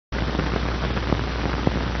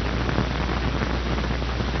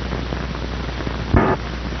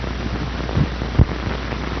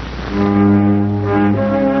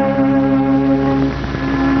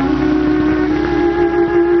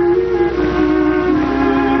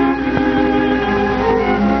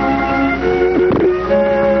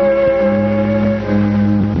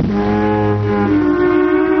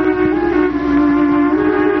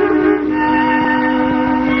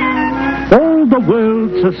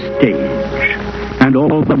a stage, and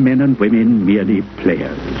all the men and women merely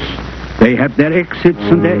players. They have their exits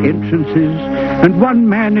and their entrances, and one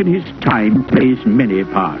man in his time plays many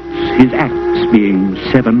parts, his acts being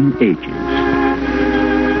 7 ages.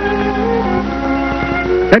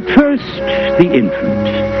 At first, the infant,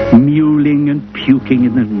 mewling and puking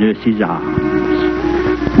in the nurse's arms.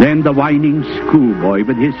 Then the whining schoolboy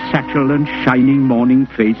with his satchel and shining morning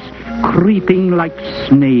face, creeping like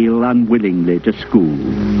snail unwillingly to school.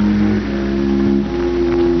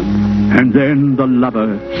 And then the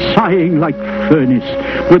lover, sighing like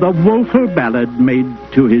furnace, with a woeful ballad made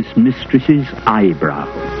to his mistress's eyebrow.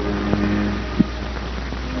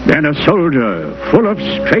 Then a soldier, full of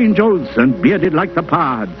strange oaths and bearded like the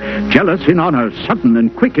pard, jealous in honor, sudden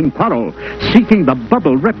and quick in quarrel, seeking the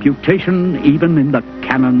bubble reputation even in the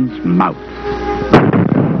cannon's mouth.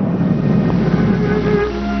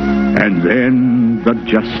 And then the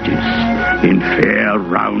justice, in fair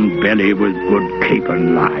round belly with good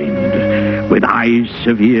capon lined, with eyes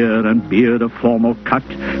severe and beard of formal cut,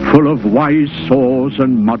 full of wise saws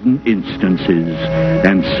and modern instances,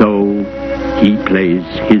 and so he plays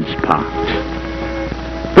his part.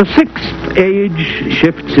 The 6th age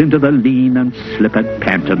shifts into the lean and slippered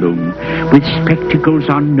pantaloon, with spectacles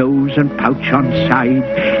on nose and pouch on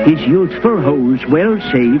side, his youthful hose well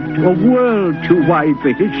saved, a world too wide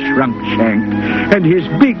for his shrunk shank, and his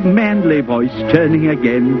big manly voice turning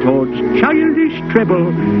again towards childish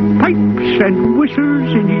treble, pipes and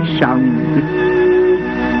whistles in his sound.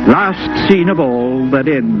 Last scene of all that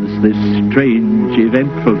ends this strange,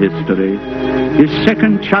 eventful history is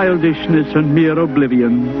second childishness and mere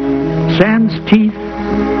oblivion. Sans teeth,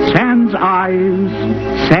 sans eyes,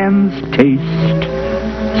 sans taste,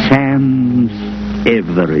 sans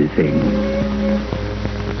everything.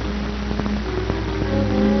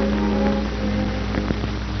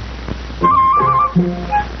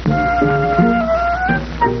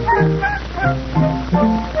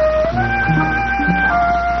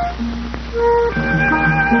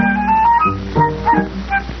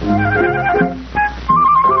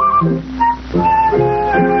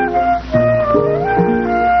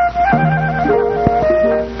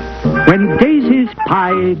 When daisies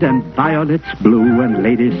pied and violets blue and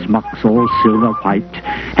lady smocks all silver white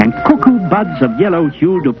and cuckoo buds of yellow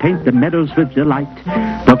hue do paint the meadows with delight,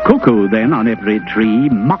 the cuckoo then on every tree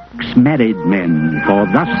mocks married men, for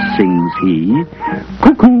thus sings he,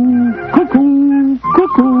 cuckoo, cuckoo,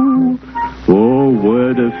 cuckoo. Oh,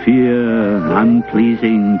 word of fear,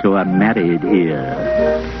 unpleasing to a married ear.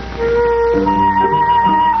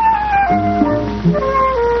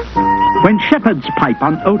 When shepherds pipe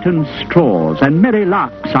on oaten straws, and merry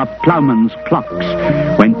larks are ploughmen's clocks,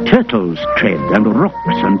 when turtles tread, and rooks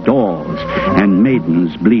and daws, and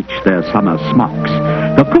maidens bleach their summer smocks,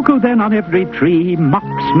 the cuckoo then on every tree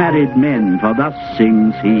mocks married men, for thus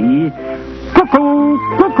sings he, cuckoo,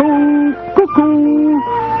 cuckoo, cuckoo.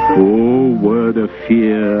 Oh, word of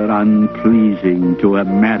fear, unpleasing to a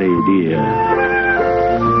married ear.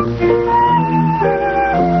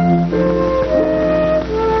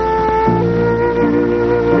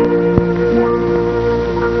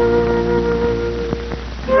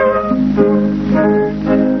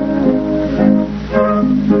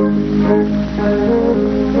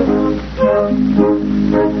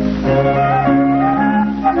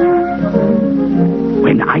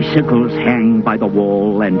 When icicles hang by the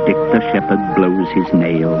wall, and Dick the shepherd blows his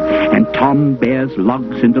nail, and Tom bears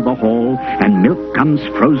logs into the hall, and milk comes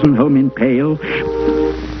frozen home in pail,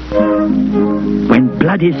 when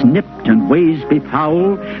blood is nipped and ways be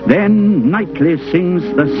foul, then nightly sings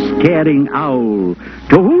the staring owl,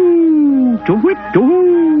 to-hoo, to-whit,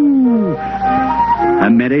 to-hoo, a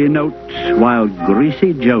merry note while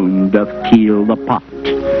greasy Joan doth keel the pot.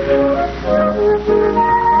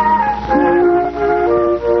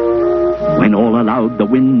 When all aloud the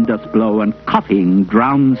wind doth blow, and coughing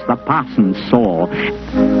drowns the parson's saw,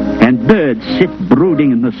 and birds sit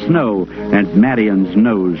brooding in the snow, and Marion's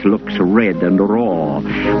nose looks red and raw.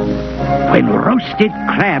 When roasted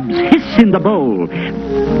crabs hiss in the bowl,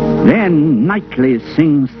 then nightly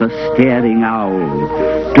sings the staring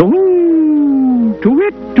owl, to-hoo,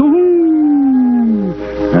 to-whit, to-hoo,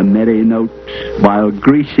 a merry note while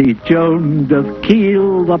greasy Joan doth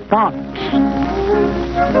keel the pot.